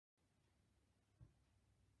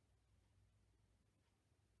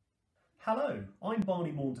Hello, I'm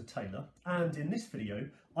Barney Maunder Taylor, and in this video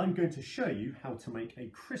I'm going to show you how to make a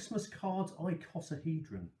Christmas card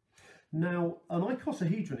icosahedron. Now, an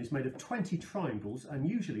icosahedron is made of 20 triangles and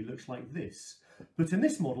usually looks like this. But in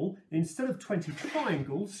this model, instead of 20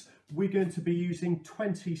 triangles, we're going to be using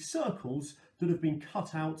 20 circles that have been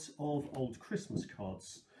cut out of old Christmas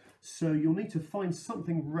cards. So you'll need to find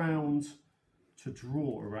something round to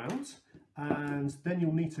draw around, and then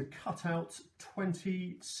you'll need to cut out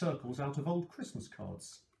 20 circles out of old Christmas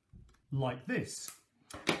cards, like this.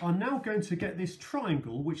 I'm now going to get this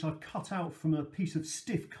triangle, which I've cut out from a piece of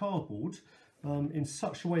stiff cardboard, in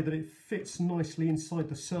such a way that it fits nicely inside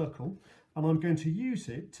the circle, and I'm going to use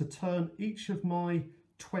it to turn each of my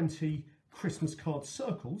 20 Christmas card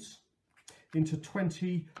circles into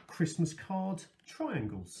 20 Christmas card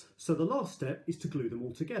triangles. So the last step is to glue them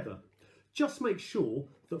all together. Just make sure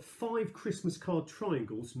that 5 Christmas card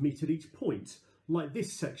triangles meet at each point, like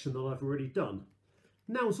this section that I've already done.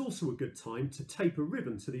 Now's also a good time to tape a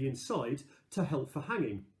ribbon to the inside to help for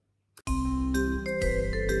hanging.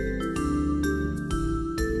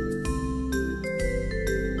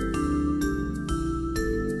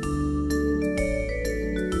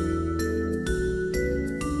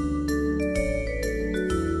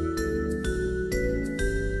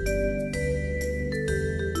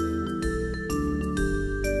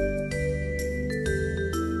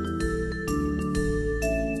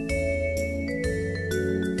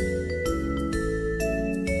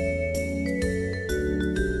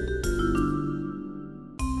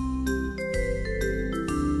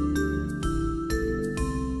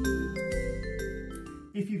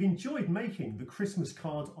 If you've enjoyed making the Christmas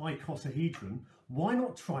card icosahedron, why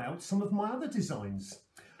not try out some of my other designs?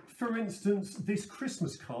 For instance, this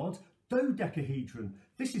Christmas card Dodecahedron.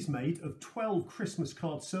 This is made of 12 Christmas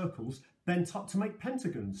card circles bent up to make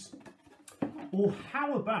pentagons. Or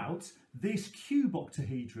how about this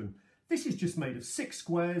Cuboctahedron? This is just made of 6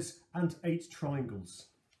 squares and 8 triangles.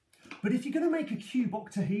 But if you're going to make a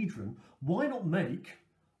Cuboctahedron, why not make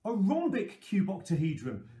a Rhombic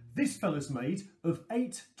Cuboctahedron? This fella's made of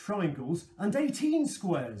 8 triangles and 18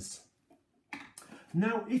 squares.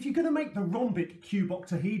 Now, if you're going to make the Rhombic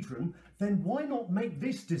Cuboctahedron, then why not make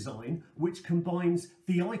this design, which combines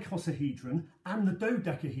the icosahedron and the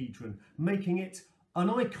dodecahedron, making it an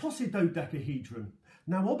Icosidodecahedron.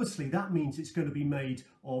 Now, obviously, that means it's going to be made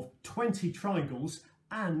of 20 triangles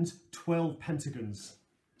and 12 pentagons.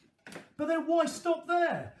 But then why stop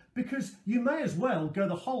there? Because you may as well go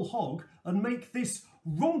the whole hog and make this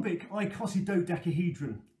Rhombic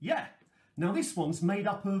Icosidodecahedron. Yeah. Now this one's made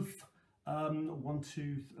up of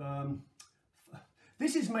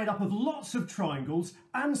this is made up of lots of triangles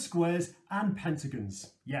and squares and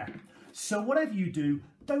pentagons. Yeah. So whatever you do,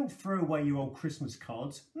 don't throw away your old Christmas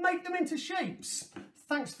cards. Make them into shapes.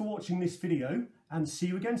 Thanks for watching this video, and see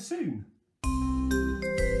you again soon.